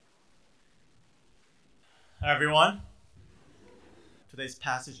Hi everyone. Today's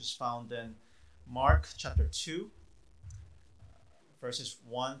passage is found in Mark chapter 2, verses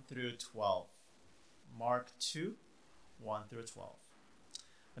 1 through 12. Mark 2, 1 through 12.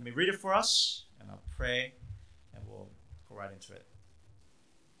 Let me read it for us, and I'll pray, and we'll go right into it.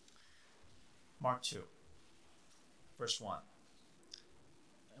 Mark 2, verse 1.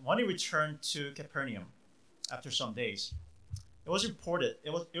 And when he returned to Capernaum after some days, it was reported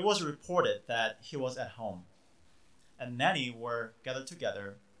that he was at home, and many were gathered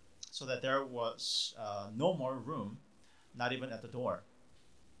together, so that there was no more room, not even at the door.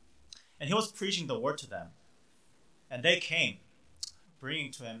 And he was preaching the word to them. And they came,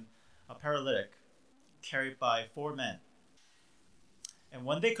 bringing to him a paralytic, carried by 4 men. And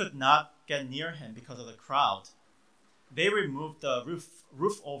when they could not get near him because of the crowd, they removed the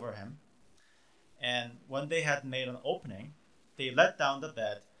roof over him. And when they had made an opening, they let down the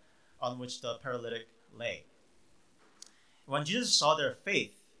bed on which the paralytic lay. When Jesus saw their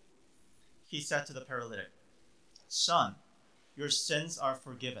faith, he said to the paralytic, "Son, your sins are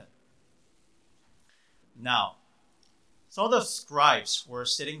forgiven." Now, some of the scribes were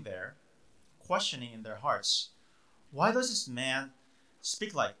sitting there, questioning in their hearts, "Why does this man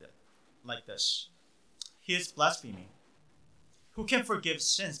speak like this? He is blaspheming. Who can forgive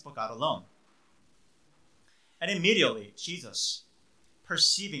sins but God alone?" And immediately Jesus,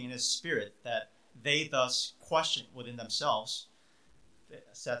 perceiving in his spirit that they thus questioned within themselves,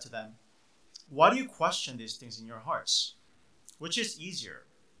 said to them, "Why do you question these things in your hearts? Which is easier,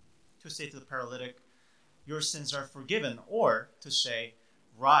 to say to the paralytic, 'Your sins are forgiven,' or to say,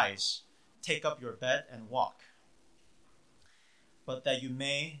 'Rise, take up your bed and walk'? But that you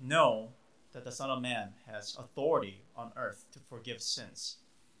may know that the Son of Man has authority on earth to forgive sins."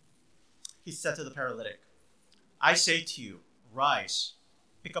 He said to the paralytic, "I say to you, rise,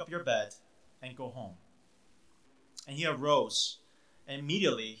 pick up your bed, and go home." And he arose, and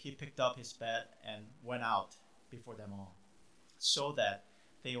immediately he picked up his bed and went out before them all, so that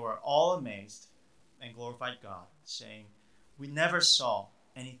they were all amazed and glorified God, saying, "We never saw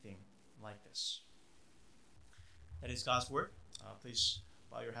anything like this." That is God's word. Please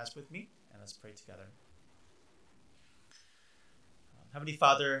bow your heads with me, and let's pray together. Heavenly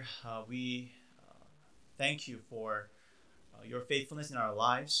Father, we thank you for your faithfulness in our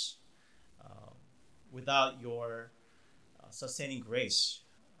lives. Without your sustaining grace,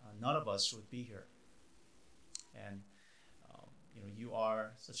 none of us would be here. And you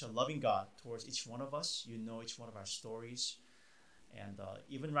are such a loving God towards each one of us. You know each one of our stories, and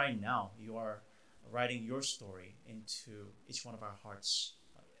even right now, you are writing your story into each one of our hearts,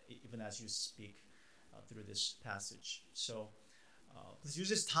 even as you speak through this passage. So please use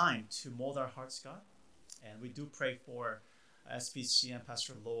this time to mold our hearts, God. And we do pray for SPC and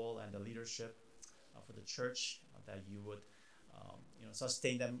Pastor Lowell and the leadership for the church, that you would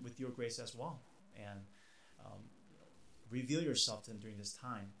sustain them with your grace as well, and reveal yourself to them during this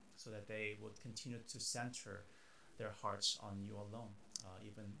time, so that they would continue to center their hearts on you alone,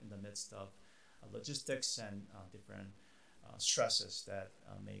 even in the midst of logistics and different stresses that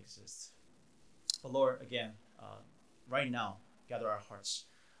may exist. But Lord, again, right now, gather our hearts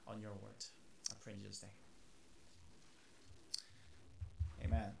on your word. I pray in Jesus' name.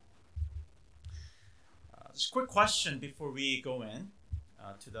 Amen. Just a quick question before we go in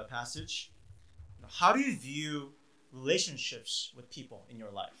to the passage. How do you view relationships with people in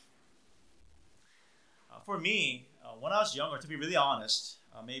your life? For me, when I was younger, to be really honest,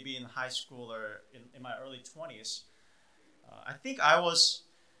 maybe in high school or in my early 20s, I think I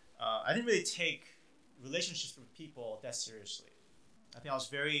didn't really take relationships with people that seriously. I think I was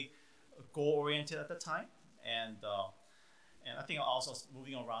very goal-oriented at the time, and I think I also was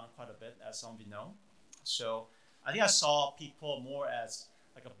moving around quite a bit, as some of you know. So I think I saw people more as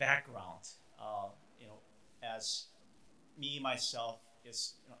like a background, as me myself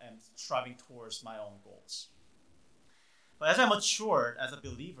am striving towards my own goals. But as I matured as a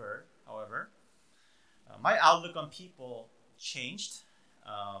believer, however, my outlook on people changed,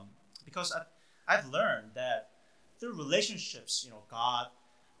 because I've learned that through relationships, God,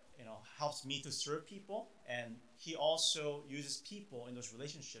 helps me to serve people, and He also uses people in those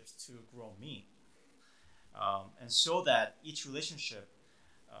relationships to grow me. And so that each relationship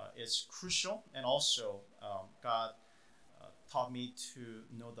is crucial, and also God taught me to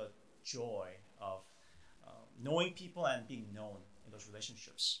know the joy of knowing people and being known in those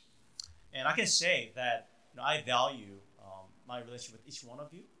relationships. And I can say that I value my relationship with each one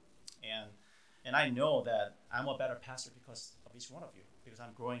of you, and I know that I'm a better pastor because of each one of you, because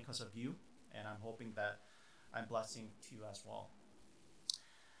I'm growing because of you, and I'm hoping that I'm blessing to you as well.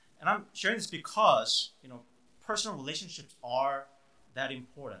 And I'm sharing this because, personal relationships are that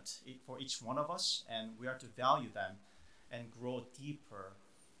important for each one of us, and we are to value them and grow deeper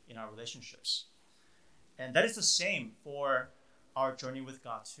in our relationships. And that is the same for our journey with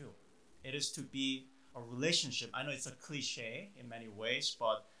God too. It is to be a relationship. I know it's a cliche in many ways,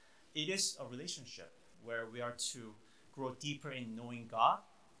 but it is a relationship where we are to grow deeper in knowing God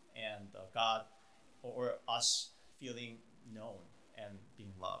and God or us feeling known and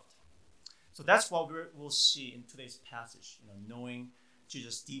being loved. So that's what we'll see in today's passage. Knowing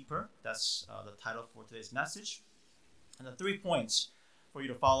Jesus deeper. That's the title for today's message. And the 3 points for you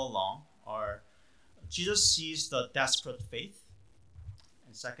to follow along are: Jesus sees the desperate faith.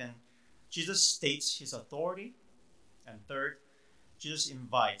 And second, Jesus states his authority. And third, Jesus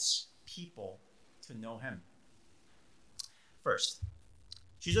invites people to know him. First,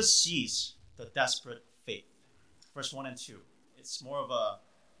 Jesus sees the desperate faith. Verse 1 and 2. It's more of a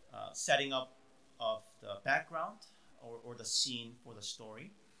setting up of the background or the scene for the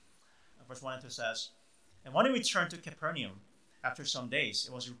story. Verse 1 and 2 says, "And when he returned to Capernaum after some days,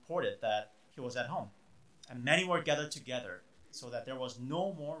 it was reported that he was at home. And many were gathered together, so that there was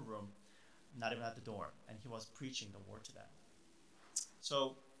no more room, not even at the door. And he was preaching the word to them."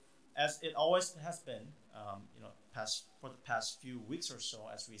 So, as it always has been, for the past few weeks or so,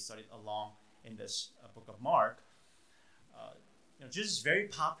 as we studied along in this book of Mark, Jesus is very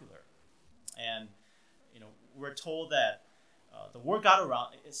popular, and we're told that the word got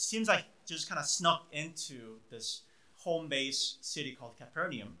around. It seems like Jesus kind of snuck into this home-based city called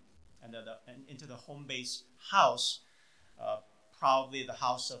Capernaum, and into the home-based house, probably the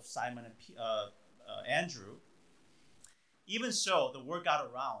house of Simon and Andrew. Even so, the word got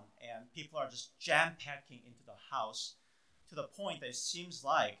around, and people are just jam-packing into the house to the point that it seems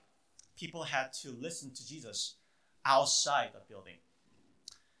like people had to listen to Jesus outside the building.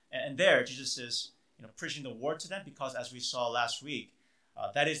 And there, Jesus is preaching the word to them, because as we saw last week,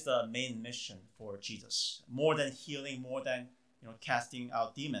 that is the main mission for Jesus. More than healing, more than casting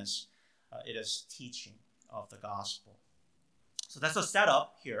out demons, it is teaching of the gospel. So that's the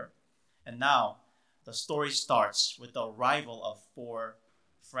setup here. And now the story starts with the arrival of 4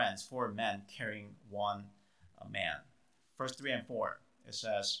 friends, 4 men carrying one man. Verse 3 and 4, it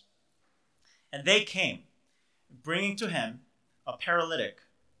says, "And they came, bringing to him a paralytic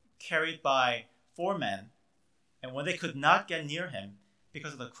carried by 4 men. And when they could not get near him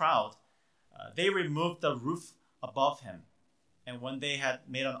because of the crowd, they removed the roof above him. And when they had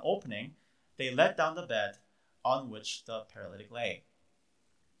made an opening, they let down the bed on which the paralytic lay."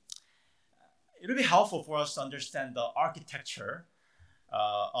 It would be helpful for us to understand the architecture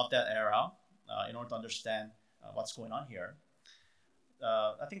of that era in order to understand what's going on here.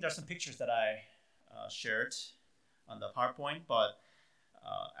 I think there's some pictures that I shared on the PowerPoint, but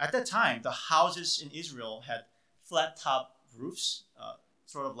at that time, the houses in Israel had flat top roofs,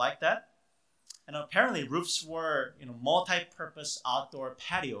 sort of like that. And apparently roofs were multi-purpose outdoor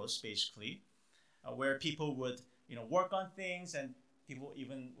patios, basically, where people would work on things, and people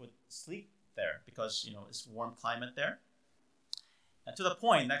even would sleep there because it's warm climate there. And to the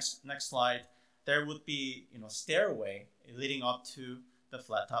point, next slide, there would be stairway leading up to the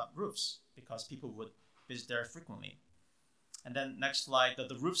flat top roofs because people would visit there frequently. And then next slide,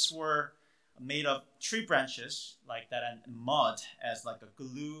 the roofs were made of tree branches like that and mud as like a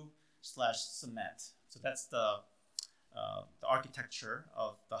glue/cement. So that's the architecture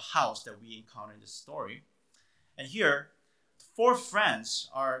of the house that we encounter in this story. And here, 4 friends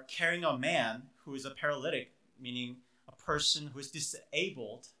are carrying a man who is a paralytic, meaning a person who is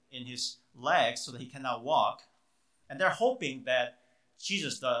disabled in his legs so that he cannot walk. And they're hoping that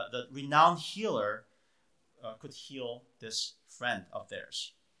Jesus, the renowned healer, could heal this friend of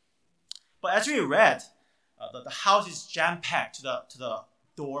theirs. But as we read, the house is jam-packed to the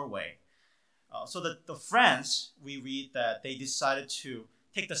doorway. So the friends, we read that they decided to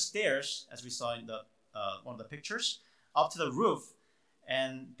take the stairs, as we saw in the one of the pictures, up to the roof,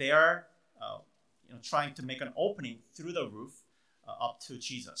 and they are trying to make an opening through the roof up to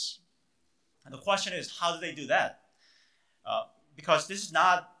Jesus. And the question is, how do they do that? Because this is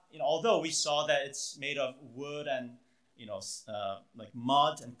not, although we saw that it's made of wood and like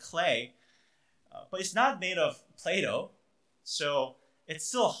mud and clay, but it's not made of Play-Doh, so it's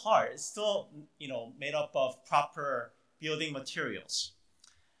still hard. It's still made up of proper building materials.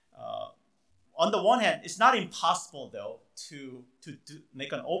 On the one hand, it's not impossible though to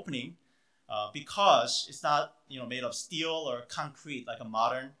make an opening because it's not made of steel or concrete like a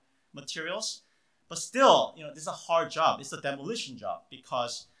modern materials. But still, this is a hard job. It's a demolition job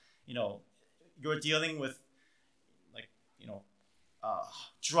because you're dealing with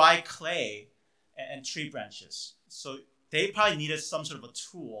dry clay and tree branches. So they probably needed some sort of a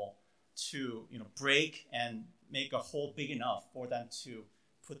tool to break and make a hole big enough for them to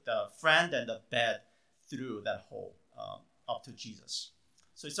put the friend and the bed through that hole up to Jesus.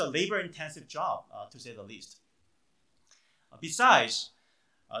 So it's a labor-intensive job, to say the least. Besides,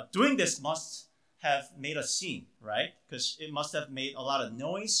 doing this must have made a scene, right? Because it must have made a lot of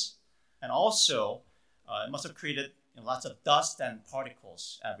noise, and also it must have created lots of dust and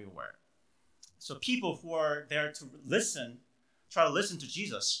particles everywhere. So people who are there to try to listen to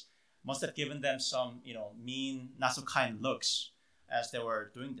Jesus, must have given them some, mean, not so kind looks as they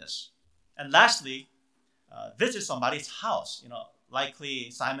were doing this. And lastly, this is somebody's house, likely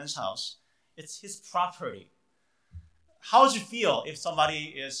Simon's house. It's his property. How would you feel if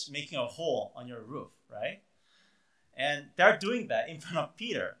somebody is making a hole on your roof, right? And they're doing that in front of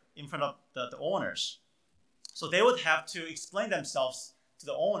Peter, in front of the owners. So they would have to explain themselves to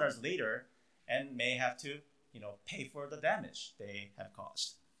the owners later and may have to, pay for the damage they have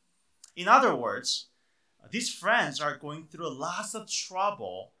caused. In other words, these friends are going through lots of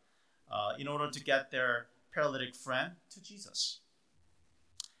trouble in order to get their paralytic friend to Jesus.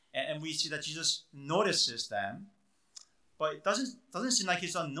 And we see that Jesus notices them, but it doesn't seem like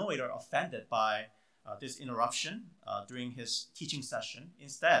he's annoyed or offended by this interruption during his teaching session.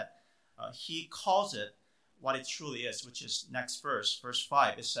 Instead, he calls it what it truly is, which is next verse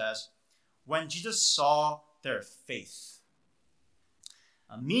 5. It says, when Jesus saw their faith,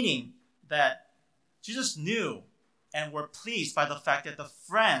 meaning that Jesus knew and were pleased by the fact that the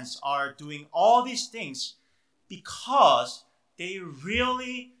friends are doing all these things because they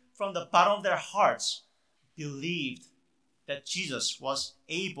really, from the bottom of their hearts, believed that Jesus was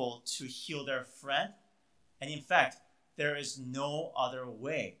able to heal their friend. And in fact, there is no other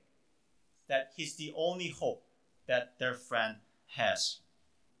way, that he's the only hope that their friend has.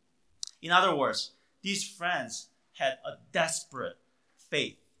 In other words, these friends had a desperate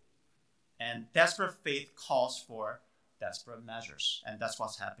faith. And desperate faith calls for desperate measures. And that's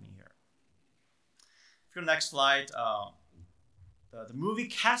what's happening here. If you go to the next slide, the movie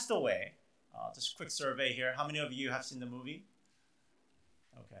Castaway. Just a quick survey here. How many of you have seen the movie?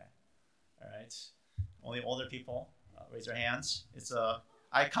 Okay. All right. Only older people, raise your hands. It's an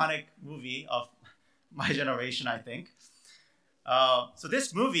iconic movie of my generation, I think. So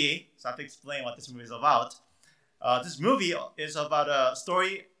this movie, so I have to explain what this movie is about. This movie is about a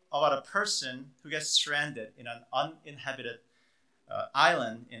story about a person who gets stranded in an uninhabited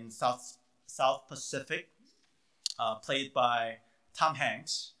island in South Pacific, played by Tom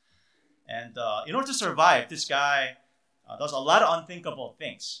Hanks. And in order to survive, this guy does a lot of unthinkable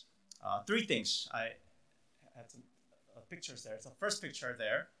things. 3 things. I had some pictures there. It's the first picture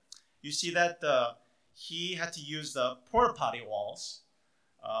there. You see that he had to use the porta potty walls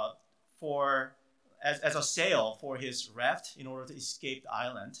as a sail for his raft in order to escape the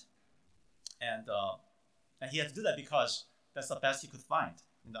island. And he had to do that because that's the best he could find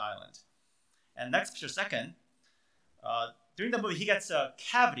in the island. And next picture, second, during the movie, he gets a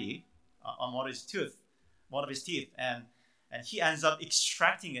cavity on one of his teeth, and he ends up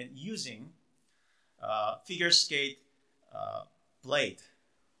extracting it using figure skate blade.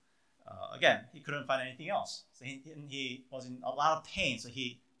 Again, he couldn't find anything else. So he was in a lot of pain, so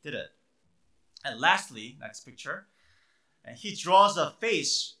he did it. And lastly, next picture, and he draws a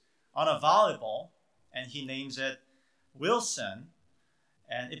face on a volleyball, and he names it Wilson,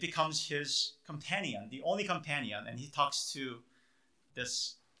 and it becomes his companion, the only companion, and he talks to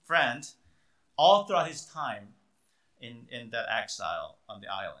this friend all throughout his time in that exile on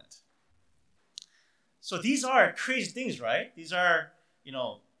the island. So these are crazy things, right? These are,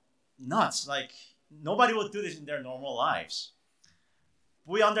 nuts. Like, nobody would do this in their normal lives.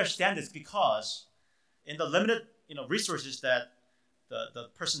 We understand this because in the limited, resources that the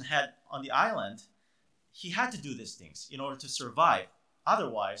person had on the island, he had to do these things in order to survive.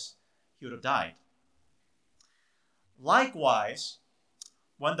 Otherwise, he would have died. Likewise,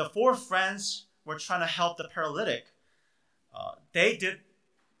 when the 4 friends were trying to help the paralytic, they did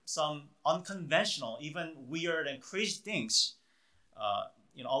some unconventional, even weird and crazy things,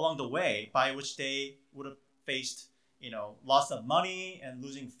 along the way, by which they would have faced, loss of money and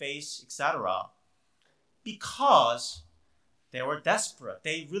losing face, etc., because they were desperate.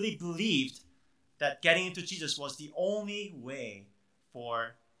 They really believed that getting into Jesus was the only way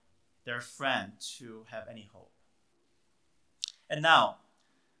for their friend to have any hope. And now,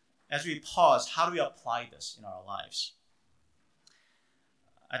 as we pause, how do we apply this in our lives?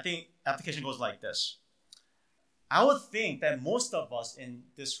 I think application goes like this. I would think that most of us in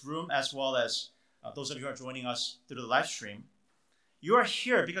this room, as well as those of you who are joining us through the live stream, you are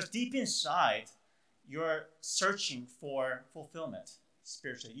here because deep inside, you're searching for fulfillment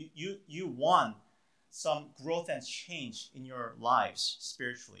spiritually. You want some growth and change in your lives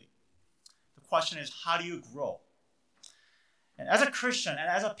spiritually. The question is, how do you grow? And as a Christian and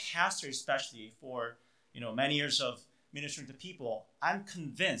as a pastor, especially for many years of ministering to people, I'm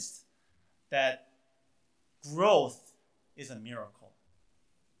convinced that growth is a miracle.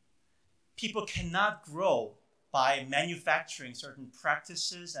 People cannot grow by manufacturing certain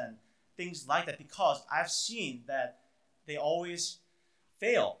practices and things like that, because I've seen that they always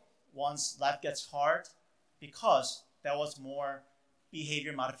fail once life gets hard, because there was more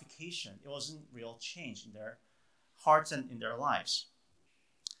behavior modification. It wasn't real change in their hearts and in their lives.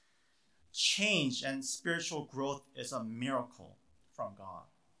 Change and spiritual growth is a miracle from God.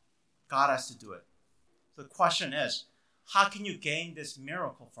 God has to do it. So the question is, how can you gain this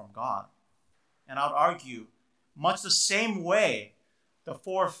miracle from God? And I would argue, much the same way the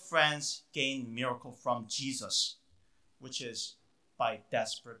four friends gained miracle from Jesus, which is by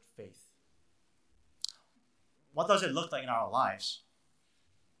desperate faith. What does it look like in our lives?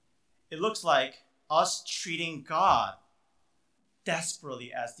 It looks like us treating God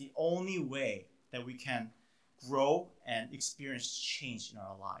desperately as the only way that we can grow and experience change in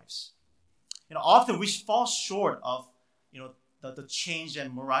our lives. Often we fall short of the change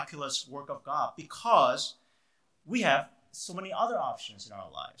and miraculous work of God because we have so many other options in our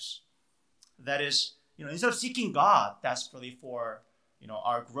lives. That is, instead of seeking God desperately for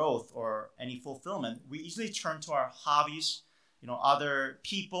our growth or any fulfillment, we easily turn to our hobbies, other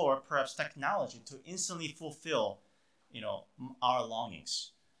people, or perhaps technology to instantly fulfill our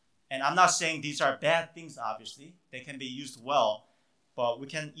longings. And I'm not saying these are bad things, obviously. They can be used well, but we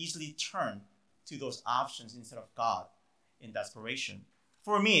can easily turn to those options instead of God in desperation.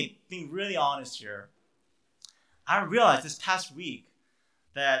 For me, being really honest here, I realized this past week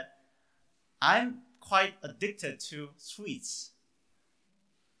that I'm quite addicted to sweets.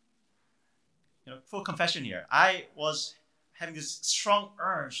 Full confession here. I was having this strong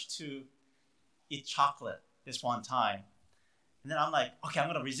urge to eat chocolate this one time. And then I'm like, okay, I'm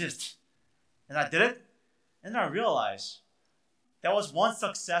going to resist. And I did it. And then I realized that was one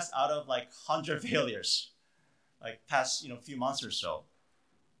success out of 100 failures, past few months or so.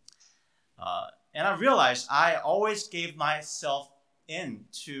 And I realized I always gave myself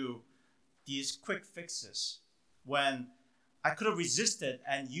into these quick fixes when I could have resisted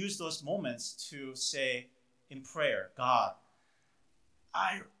and used those moments to say in prayer, God,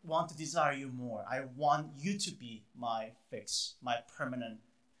 I want to desire you more. I want you to be my fix, my permanent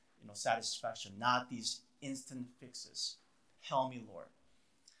satisfaction, not these instant fixes. Help me, Lord.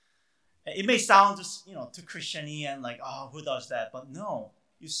 It may sound just, too Christian-y and who does that? But no,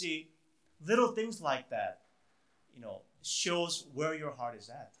 you see, little things like that, shows where your heart is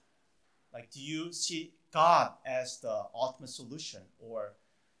at. Do you see God as the ultimate solution, or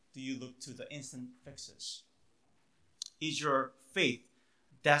do you look to the instant fixes? Is your faith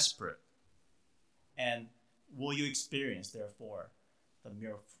desperate? And will you experience, therefore, the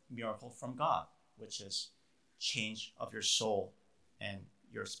miracle from God, which is change of your soul and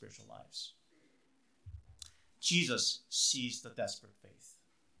your spiritual lives? Jesus sees the desperate faith.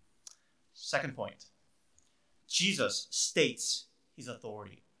 Second point, Jesus states his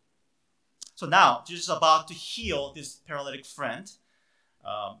authority. So now, Jesus is about to heal this paralytic friend,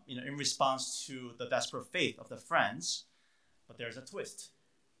 in response to the desperate faith of the friends. But there's a twist.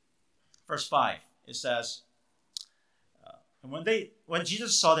 Verse 5, it says, and when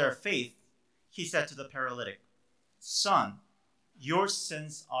Jesus saw their faith, he said to the paralytic, Son, your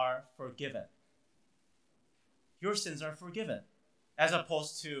sins are forgiven. Your sins are forgiven. As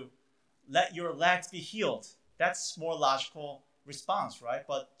opposed to, let your legs be healed. That's more logical response, right?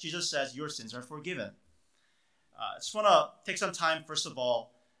 But Jesus says, your sins are forgiven. I just want to take some time, first of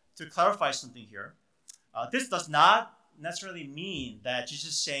all, to clarify something here. This does not necessarily mean that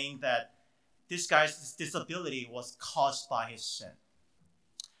Jesus is saying that this guy's disability was caused by his sin.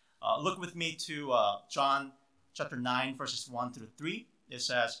 Look with me to John chapter 9, verses 1 through 3. It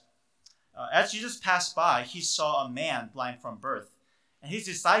says, as Jesus passed by, he saw a man blind from birth. And his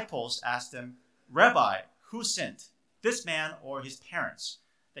disciples asked him, Rabbi, who sinned, this man or his parents,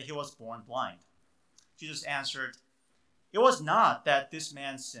 that he was born blind? Jesus answered, it was not that this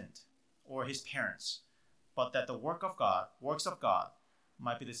man sinned or his parents, but that the works of God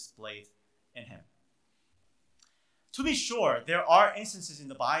might be displayed in him. To be sure, there are instances in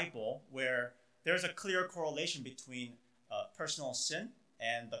the Bible where there's a clear correlation between personal sin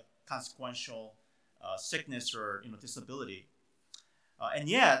and the consequential sickness or disability. And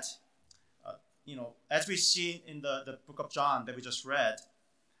yet, as we see in the book of John that we just read,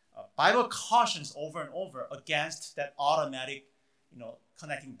 Bible cautions over and over against that automatic,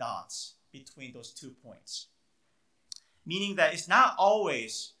 connecting dots between those 2 points. Meaning that it's not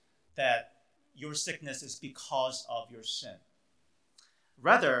always that your sickness is because of your sin.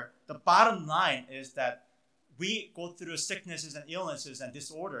 Rather, the bottom line is that we go through sicknesses and illnesses and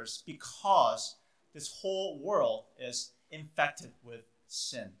disorders because this whole world is infected with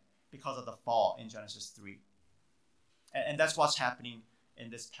sin because of the fall in Genesis 3. And that's what's happening in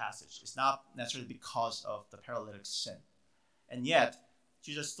this passage. It's not necessarily because of the paralytic's sin. And yet,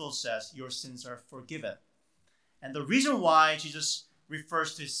 Jesus still says, your sins are forgiven. And the reason why Jesus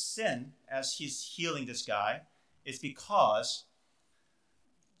refers to his sin as he's healing this guy is because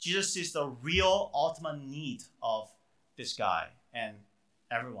Jesus sees the real ultimate need of this guy and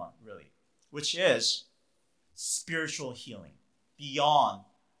everyone, really, which is spiritual healing beyond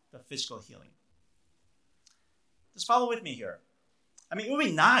the physical healing. Just follow with me here. I mean, it would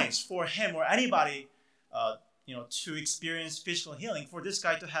be nice for him or anybody, to experience physical healing, for this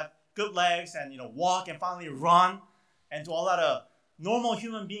guy to have good legs and, walk and finally run and do a lot of normal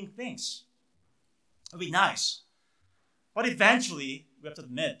human being things. It would be nice. But eventually, we have to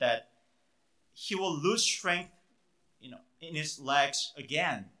admit that he will lose strength, in his legs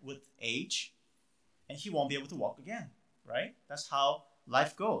again with age, and he won't be able to walk again, right? That's how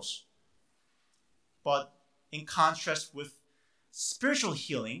life goes. But in contrast with spiritual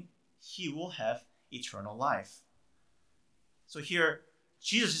healing, he will have eternal life. So here,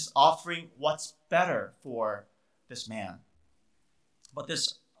 Jesus is offering what's better for this man. But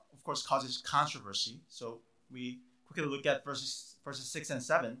this, of course, causes controversy. So we quickly look at verses 6 and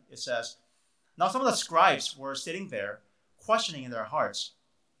 7. It says, now some of the scribes were sitting there, questioning in their hearts,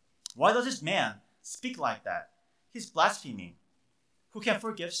 why does this man speak like that? He's blaspheming. Who can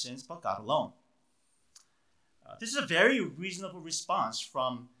forgive sins but God alone? This is a very reasonable response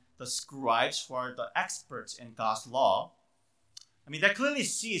from the scribes, who are the experts in God's law. I mean, they clearly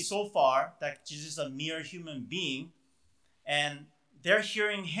see so far that Jesus is a mere human being, and they're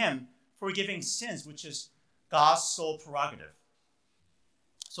hearing him forgiving sins, which is God's sole prerogative.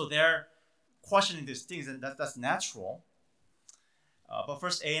 So they're questioning these things, and that's natural. But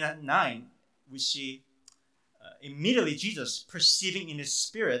verse 8 and 9, we see immediately Jesus, perceiving in his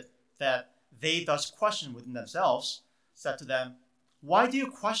spirit that they thus question within themselves, said to them, why do you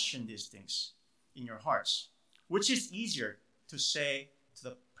question these things in your hearts? Which is easier to say to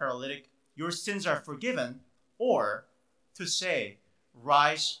the paralytic, your sins are forgiven, or to say,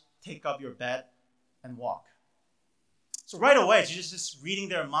 rise, take up your bed, and walk? So right away, Jesus is reading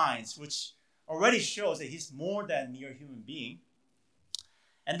their minds, which already shows that he's more than a mere human being.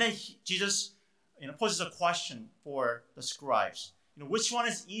 And then Jesus poses a question for the scribes. Which one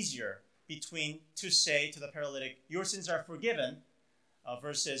is easier between to say to the paralytic, your sins are forgiven,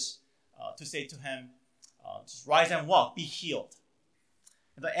 versus to say to him, just rise and walk, be healed?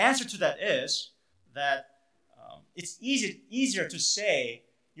 And the answer to that is that it's easier to say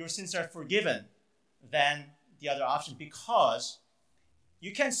your sins are forgiven than the other option, because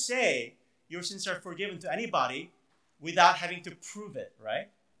you can say your sins are forgiven to anybody without having to prove it, right?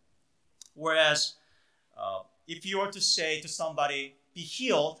 Whereas if you were to say to somebody, be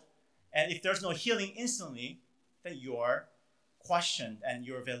healed, and if there's no healing instantly, then your question and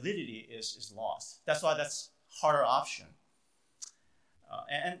your validity is lost. That's why that's harder option.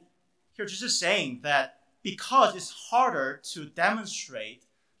 And here Jesus is saying that because it's harder to demonstrate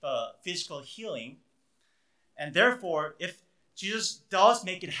the physical healing, and therefore if Jesus does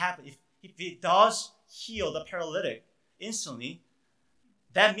make it happen, if he does heal the paralytic instantly,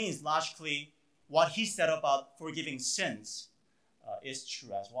 that means logically what he said about forgiving sins is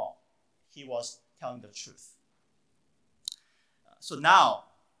true as well. He was telling the truth. So now,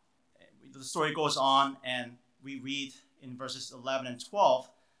 the story goes on, and we read in verses 11 and 12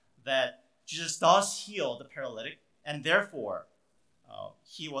 that Jesus does heal the paralytic, and therefore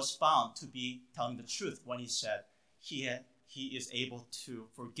he was found to be telling the truth when he said he is able to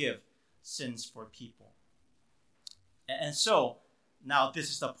forgive sins for people. And so now this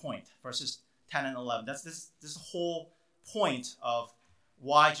is the point, verses 10 and 11. That's this whole point of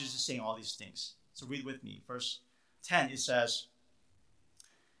why Jesus is saying all these things. So read with me. Verse 10, it says,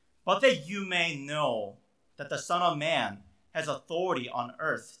 but that you may know that the Son of Man has authority on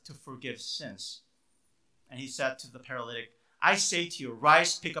earth to forgive sins. And he said to the paralytic, I say to you,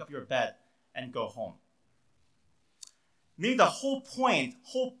 rise, pick up your bed, and go home. Meaning the whole point,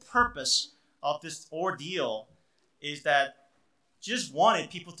 whole purpose of this ordeal is that Jesus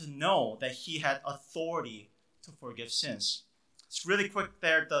wanted people to know that he had authority to forgive sins. It's really quick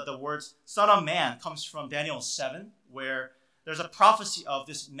there, the words Son of Man comes from Daniel 7, where there's a prophecy of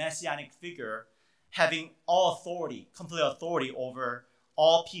this messianic figure having all authority, complete authority over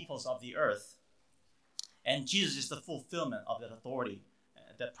all peoples of the earth. And Jesus is the fulfillment of that authority,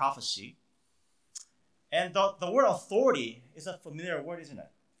 that prophecy. And the word authority is a familiar word, isn't it?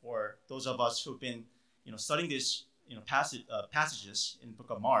 For those of us who've been, studying these, passages in the book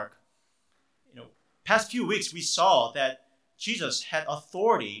of Mark. Past few weeks we saw that Jesus had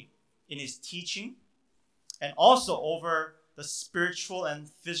authority in his teaching and also over the spiritual and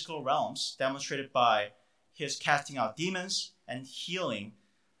physical realms, demonstrated by his casting out demons and healing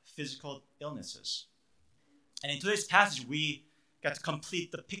physical illnesses. And in today's passage, we get to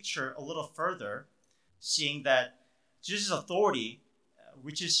complete the picture a little further, seeing that Jesus' authority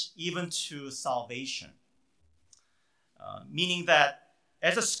reaches even to salvation. Meaning that,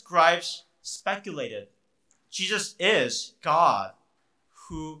 as the scribes speculated, Jesus is God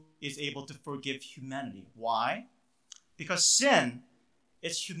who is able to forgive humanity. Why? Because sin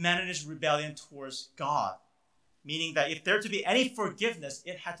is humanity's rebellion towards God. Meaning that if there to be any forgiveness,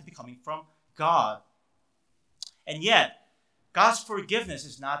 it had to be coming from God. And yet, God's forgiveness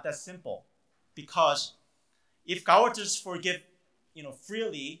is not that simple. Because if God were to just forgive,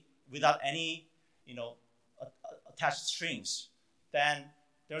 freely without any, attached strings, then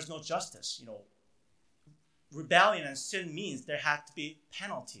there's no justice. Rebellion and sin means there had to be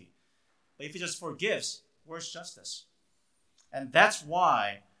penalty. But if he just forgives, where's justice? And that's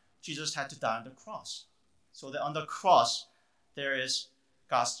why Jesus had to die on the cross. So that on the cross, there is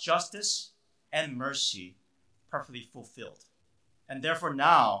God's justice and mercy perfectly fulfilled. And therefore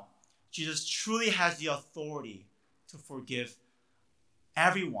now, Jesus truly has the authority to forgive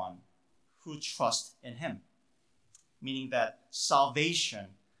everyone who trusts in him. Meaning that salvation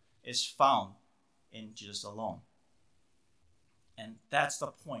is found in Jesus alone. And that's the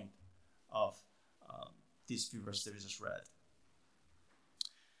point of these few verses that we just read.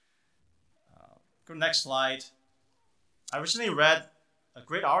 Go to the next slide. I recently read a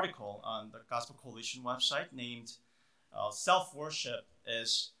great article on the Gospel Coalition website named Self-Worship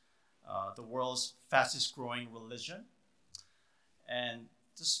is the world's fastest growing religion. And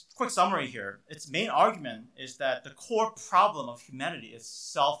just a quick summary here. Its main argument is that the core problem of humanity is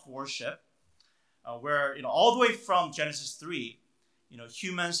self-worship, where all the way from Genesis 3,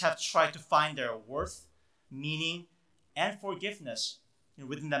 humans have tried to find their worth, meaning, and forgiveness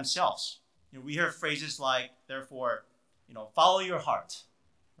within themselves. We hear phrases like, therefore, follow your heart,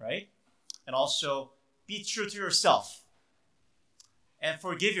 right? And also, be true to yourself and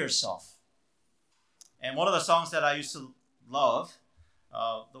forgive yourself. And one of the songs that I used to love,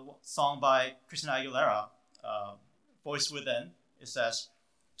 the song by Christina Aguilera, Voice Within, it says,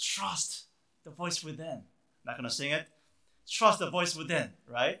 trust the voice within. I'm not going to sing it. Trust the voice within,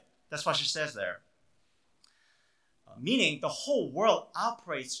 right? That's what she says there. Meaning the whole world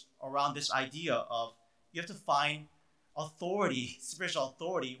operates around this idea of you have to find authority, spiritual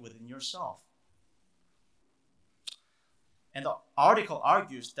authority within yourself. And the article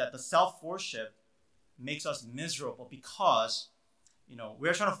argues that the self-worship makes us miserable because,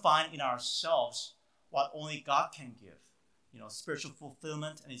 we're trying to find in ourselves what only God can give. Spiritual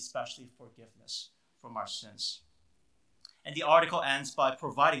fulfillment and especially forgiveness from our sins. And the article ends by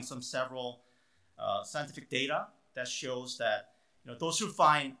providing several scientific data that shows that those who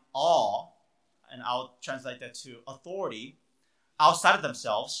find awe, and I'll translate that to authority, outside of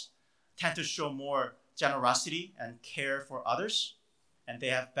themselves, tend to show more generosity and care for others, and they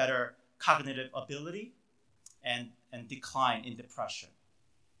have better cognitive ability and decline in depression.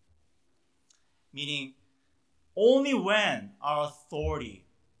 Meaning, only when our authority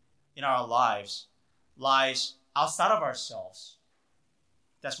in our lives lies outside of ourselves,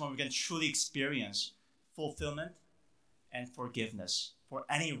 that's when we can truly experience fulfillment and forgiveness for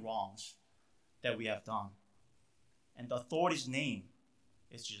any wrongs that we have done. And the authority's name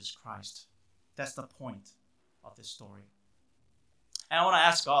is Jesus Christ. That's the point of this story. And I want to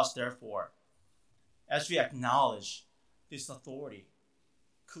ask us, therefore, as we acknowledge this authority,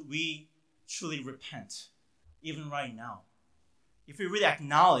 could we truly repent, even right now? If we really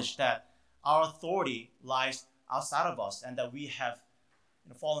acknowledge that our authority lies outside of us and that we have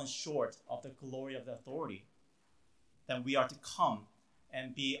fallen short of the glory of the authority, then we are to come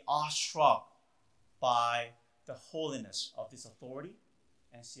and be awestruck by the holiness of this authority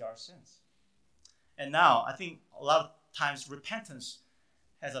and see our sins. And now, I think a lot of times repentance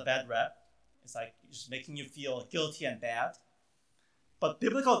has a bad rep. It's like just making you feel guilty and bad. But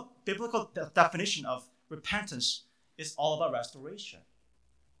biblical definition of repentance is all about restoration.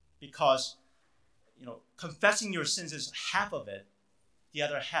 Because, confessing your sins is half of it. The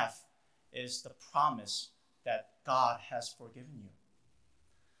other half is the promise that God has forgiven you.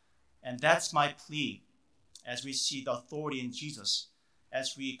 And that's my plea as we see the authority in Jesus.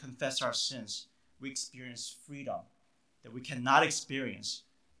 As we confess our sins, we experience freedom that we cannot experience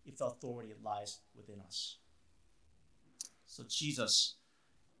if the authority lies within us. So Jesus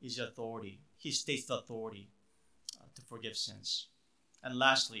is the authority. He states the authority to forgive sins. And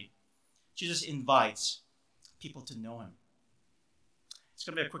lastly, Jesus invites people to know him. It's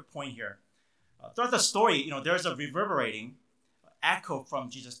going to be a quick point here. Throughout the story, there's a reverberating echo from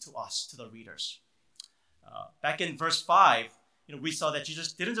Jesus to us, to the readers. Back in verse 5, we saw that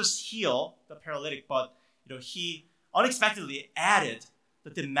Jesus didn't just heal the paralytic, but he unexpectedly added the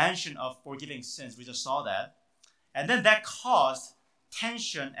dimension of forgiving sins. We just saw that. And then that caused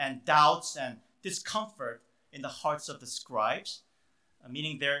tension and doubts and discomfort in the hearts of the scribes,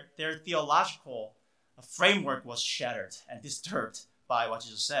 meaning their theological framework was shattered and disturbed by what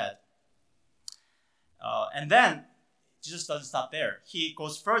Jesus said. And then Jesus doesn't stop there. He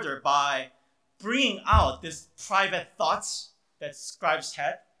goes further by bringing out these private thoughts that scribes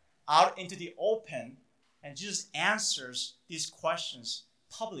had out into the open, and Jesus answers these questions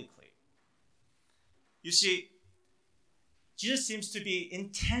publicly. You see, Jesus seems to be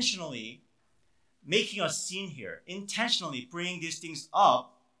intentionally making a scene here, intentionally bringing these things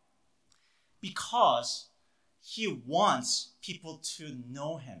up because he wants people to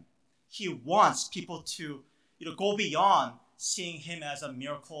know him. He wants people to go beyond seeing him as a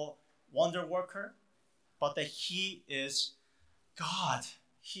miracle wonder worker, but that he is God.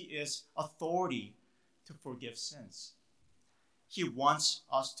 He is authority to forgive sins. He wants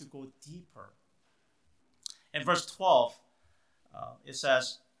us to go deeper. In verse 12, it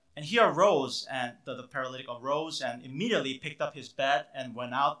says, "And he arose," and the paralytic arose and immediately picked up his bed and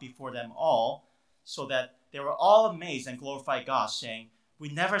went out before them all, so that they were all amazed and glorified God, saying, "We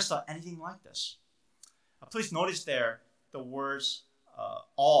never saw anything like this." Please notice there the words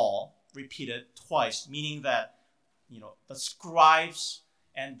all repeated twice, meaning that the scribes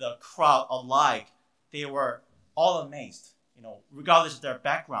and the crowd alike, they were all amazed. Regardless of their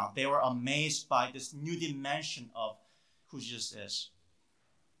background, they were amazed by this new dimension of who Jesus is.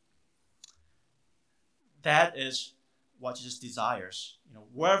 That is what Jesus desires.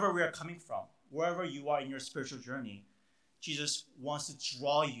 Wherever we are coming from, wherever you are in your spiritual journey, Jesus wants to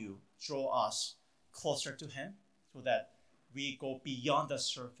draw us closer to him so that we go beyond the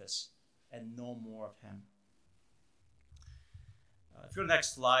surface and know more of him. If you go to the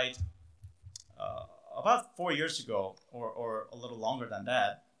next slide, about 4 years ago, or a little longer than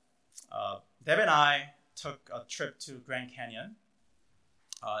that, Deb and I took a trip to Grand Canyon.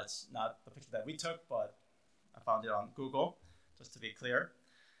 It's not the picture that we took, but I found it on Google, just to be clear.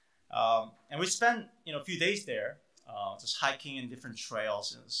 And we spent a few days there, just hiking in different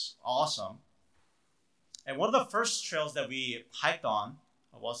trails. It was awesome. And one of the first trails that we hiked on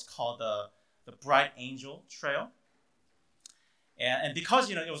was called the Bright Angel Trail. And because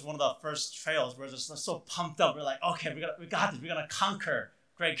it was one of the first trails, we're just so pumped up. We're like, okay, we got this. We're gonna conquer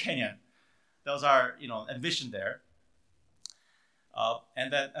Grand Canyon. That was our ambition there.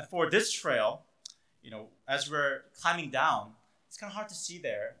 And then for this trail, as we're climbing down, it's kind of hard to see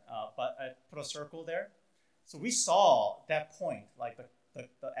there, but I put a circle there. So we saw that point, like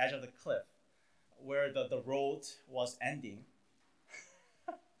the edge of the cliff, where the road was ending.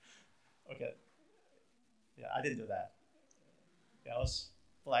 Okay. Yeah, I didn't do that. Yeah, I was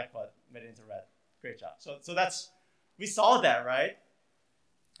black, but made it into red. Great job. So we saw that, right?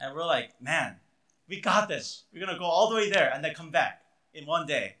 And we're like, man, we got this. We're going to go all the way there and then come back in one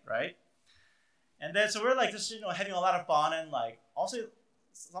day, right? And then, so we're like just, having a lot of fun. And like, also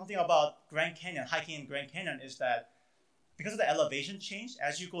something about Grand Canyon, hiking in Grand Canyon, is that because of the elevation change,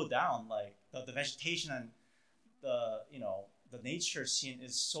 as you go down, like the vegetation and the nature scene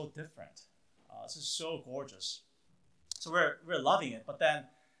is so different. It's just so gorgeous. So we're loving it. But then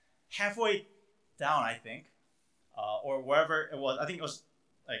halfway down, I think, or wherever it was, I think it was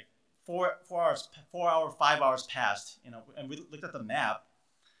like 5 hours passed, and we looked at the map,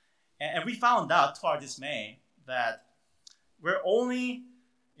 and we found out, to our dismay, that we're only,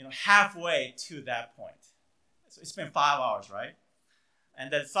 halfway to that point. So it's been 5 hours, right?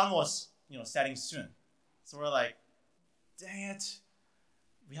 And the sun was, setting soon. So we're like, dang it,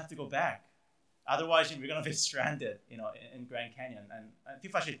 we have to go back. Otherwise, we're going to be stranded, in Grand Canyon. And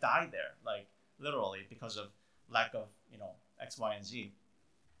people actually died there, like literally, because of lack of, X, Y, and Z.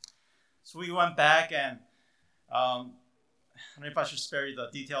 So we went back, and I don't know if I should spare you the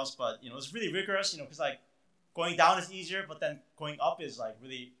details, but, it was really rigorous, because like going down is easier, but then going up is like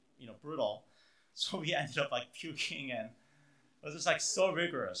really, brutal. So we ended up like puking, and it was just like so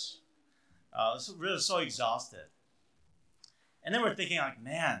rigorous. So we're so exhausted. And then we're thinking like,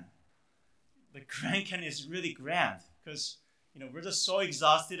 man, the Grand Canyon is really grand because we're just so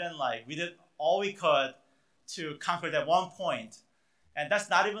exhausted and like we did all we could to conquer that one point, and that's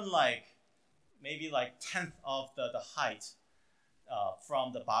not even like maybe like 10th of the height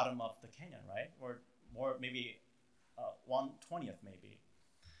from the bottom of the canyon, right? Or more, maybe 1/20th maybe.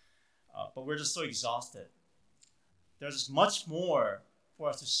 But we're just so exhausted. There's much more for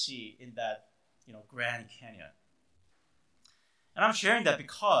us to see in that Grand Canyon. And I'm sharing that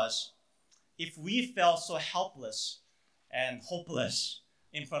because if we felt so helpless and hopeless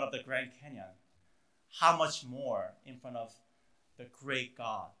in front of the Grand Canyon, how much more in front of the great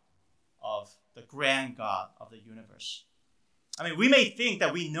God, of the grand God of the universe. I mean, we may think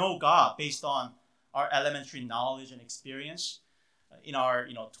that we know God based on our elementary knowledge and experience in our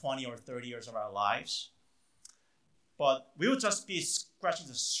 20 or 30 years of our lives, but we would just be scratching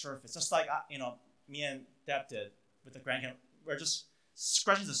the surface, just like me and Deb did with the Grand Canyon. We're just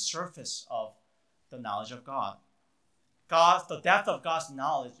scratching the surface of the knowledge of God. The depth of God's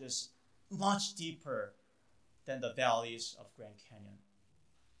knowledge is much deeper than the valleys of Grand Canyon.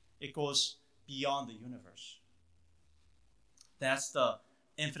 It goes beyond the universe. That's the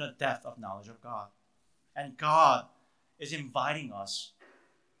infinite depth of knowledge of God. And God is inviting us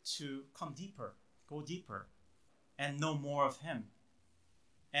to come deeper, go deeper, and know more of Him.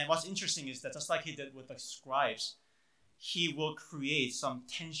 And what's interesting is that just like He did with the scribes, He will create some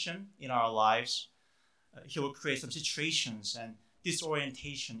tension in our lives. He will create some situations and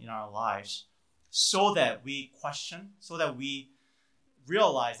disorientation in our lives so that we question, so that we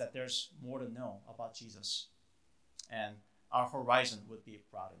realize that there's more to know about Jesus. And our horizon would be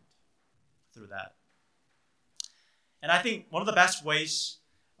broadened through that. And I think one of the best ways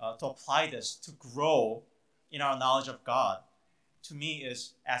to apply this, to grow in our knowledge of God, to me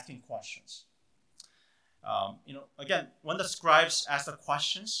is asking questions. Again, when the scribes ask the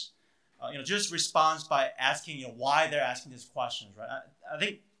questions, Jesus responds by asking, why they're asking these questions, right? I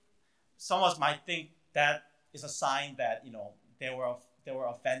think some of us might think that is a sign that, they were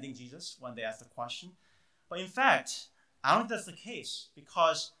offending Jesus when they asked the question. But in fact, I don't think that's the case,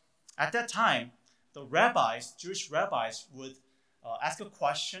 because at that time, the rabbis, Jewish rabbis, would ask a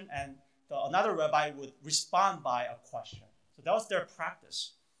question, and another rabbi would respond by a question. So that was their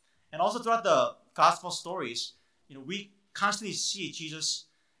practice. And also throughout the gospel stories, we constantly see Jesus,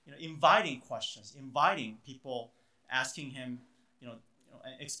 inviting questions, inviting people, asking him, and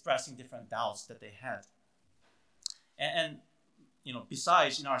expressing different doubts that they had. And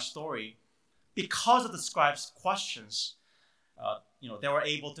besides in our story, because of the scribes' questions, they were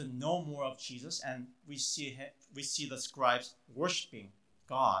able to know more of Jesus, and we see the scribes worshiping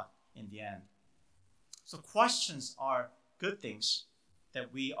God in the end. So questions are good things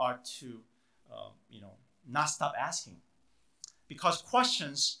that we are to, not stop asking, because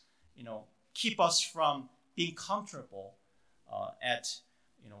questions, keep us from being comfortable at,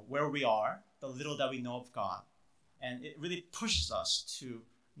 where we are, the little that we know of God, and it really pushes us to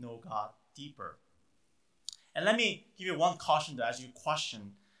know God deeper. And let me give you one caution that as you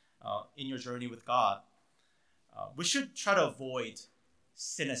question in your journey with God, we should try to avoid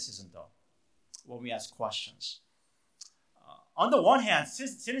cynicism, though, when we ask questions. On the one hand,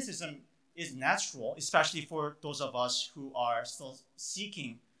 cynicism is natural, especially for those of us who are still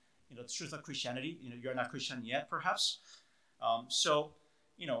seeking, the truth of Christianity. You're not Christian yet, perhaps. So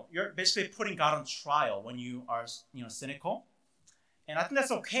you're basically putting God on trial when you are, cynical. And I think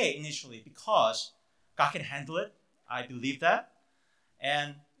that's okay initially because God can handle it. I believe that.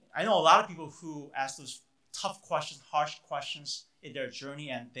 And I know a lot of people who ask those tough questions, harsh questions in their journey,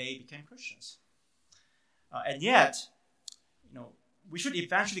 and they became Christians. And yet, we should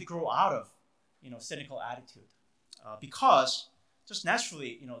eventually grow out of, cynical attitude. Because just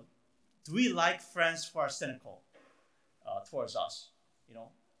naturally, do we like friends who are cynical towards us?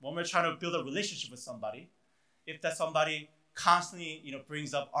 When we're trying to build a relationship with somebody, if that somebody constantly,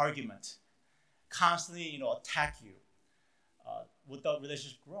 brings up argument, constantly, attack you, would the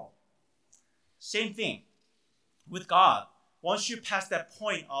relationship grow? Same thing with God. Once you pass that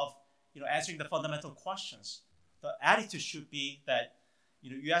point of, answering the fundamental questions, the attitude should be that,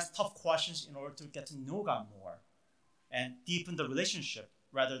 you ask tough questions in order to get to know God more and deepen the relationship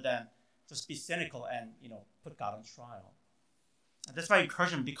rather than just be cynical and, put God on trial. And that's my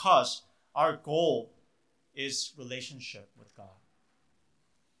encouragement, because our goal is relationship with God.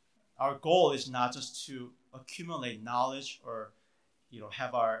 Our goal is not just to accumulate knowledge or,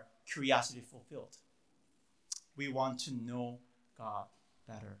 have our curiosity fulfilled. We want to know God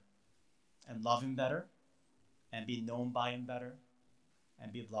better and love Him better and be known by Him better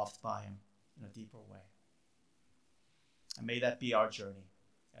and be loved by Him in a deeper way. And may that be our journey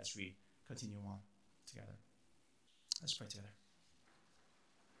as we continue on together. Let's pray together.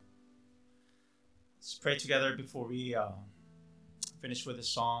 Let's pray together before we finish with this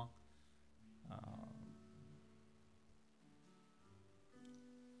song.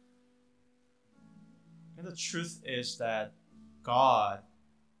 And the truth is that God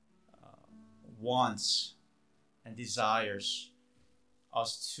wants and desires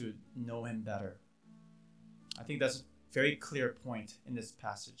us to know Him better. I think that's a very clear point in this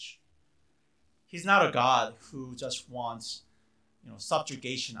passage. He's not a God who just wants,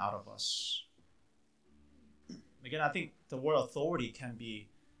 subjugation out of us. Again, I think the word authority can be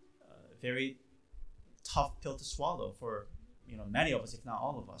a very tough pill to swallow for many of us, if not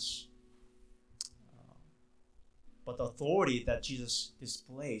all of us. But the authority that Jesus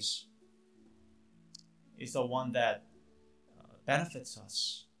displays is the one that benefits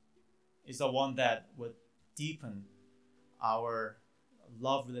us, is the one that would deepen our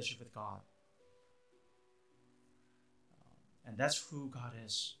love relationship with God. And that's who God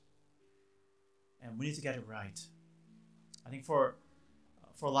is. And we need to get it right. I think for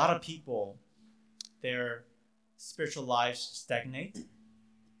a lot of people, their spiritual lives stagnate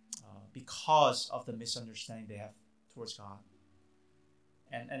because of the misunderstanding they have towards God.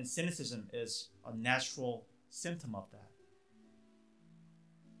 And cynicism is a natural symptom of that.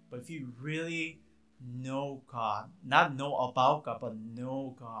 But if you really know God, not know about God, but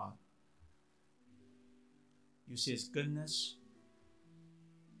know God, you see His goodness,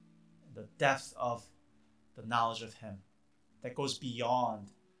 the depth of the knowledge of Him that goes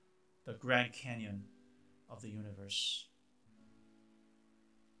beyond the Grand Canyon of the universe.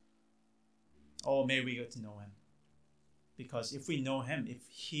 Oh, may we get to know Him. Because if we know Him, if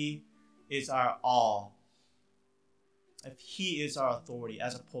He is our all, if He is our authority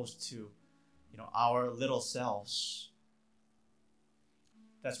as opposed to, our little selves,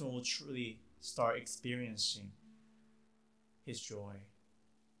 that's when we'll truly start experiencing His joy.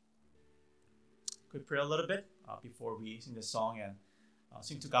 Could we pray a little bit before we sing this song and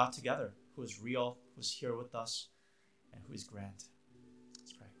sing to God together, who is real, who is here with us, and who is grand.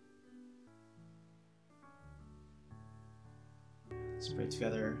 Let's pray. Let's pray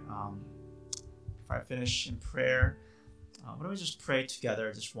together. Before I finish in prayer, why don't we just pray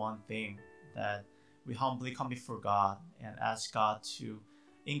together just one thing, that we humbly come before God and ask God to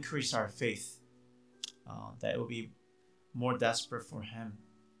increase our faith, that it will be more desperate for Him.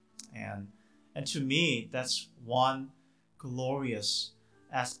 And to me, that's one glorious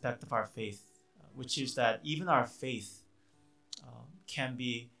aspect of our faith, which is that even our faith can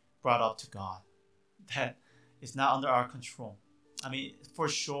be brought up to God. That is not under our control. I mean, for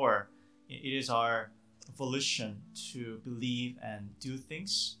sure, it is our volition to believe and do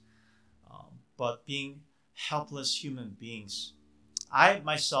things, but being helpless human beings, I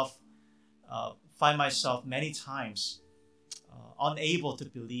myself find myself many times unable to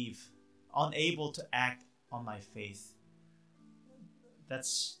believe, unable to act on my faith.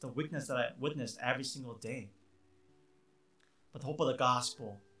 That's the weakness that I witness every single day. But the hope of the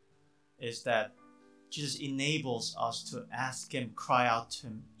gospel is that Jesus enables us to ask Him, cry out to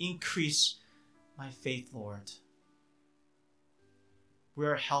Him, increase my faith, Lord. We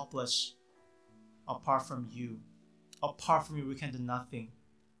are helpless apart from You. Apart from You, we can do nothing.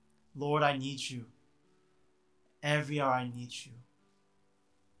 Lord, I need You. Every hour I need You.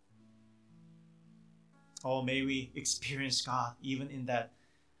 Oh, may we experience God even in that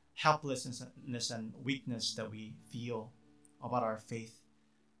helplessness and weakness that we feel about our faith,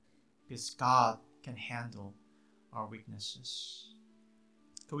 because God can handle our weaknesses.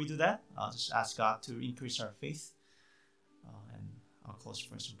 Can we do that? I'll just ask God to increase our faith, and I'll close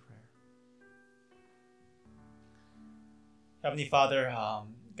first in prayer. Heavenly Father,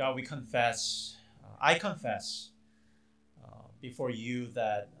 God, we confess, I confess before You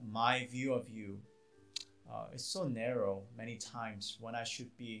that my view of You is so narrow many times, when I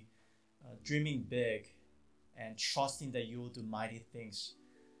should be dreaming big and trusting that You will do mighty things.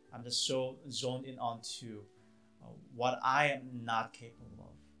 I'm just so zoned in onto what I am not capable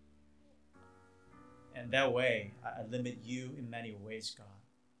of. And that way, I limit You in many ways, God.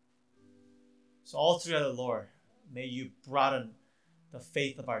 So all together, Lord, may You broaden the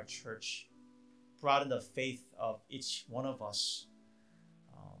faith of our church, broaden the faith of each one of us,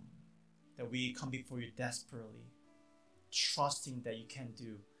 that we come before You desperately, trusting that You can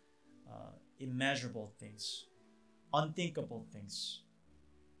do immeasurable things, unthinkable things,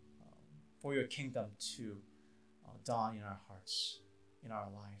 for Your kingdom to dawn in our hearts, in our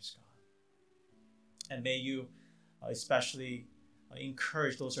lives, God. And may You especially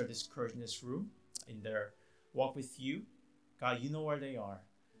encourage those who are discouraged in this room in their walk with you. God, you know where they are,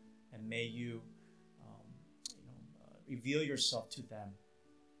 and may you, reveal yourself to them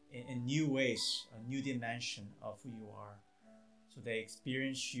in new ways, a new dimension of who you are, so they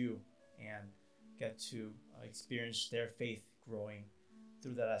experience you and get to experience their faith growing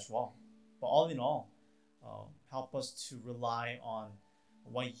through that as well. But all in all, help us to rely on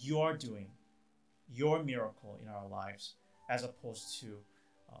what you are doing, your miracle in our lives, as opposed to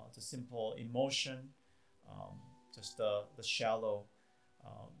the simple emotion, just the shallow,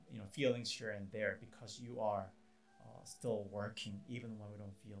 feelings here and there, because you are still working even when we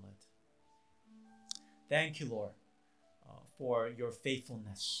don't feel it. Thank you, Lord, for your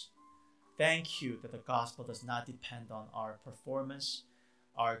faithfulness. Thank you that the gospel does not depend on our performance,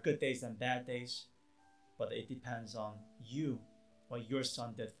 our good days and bad days, but it depends on you, what your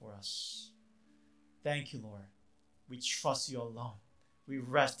Son did for us. Thank you, Lord. We trust you alone. We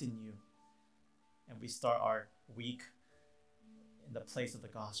rest in you. And we start our week in the place of the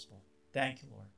gospel. Thank you, Lord.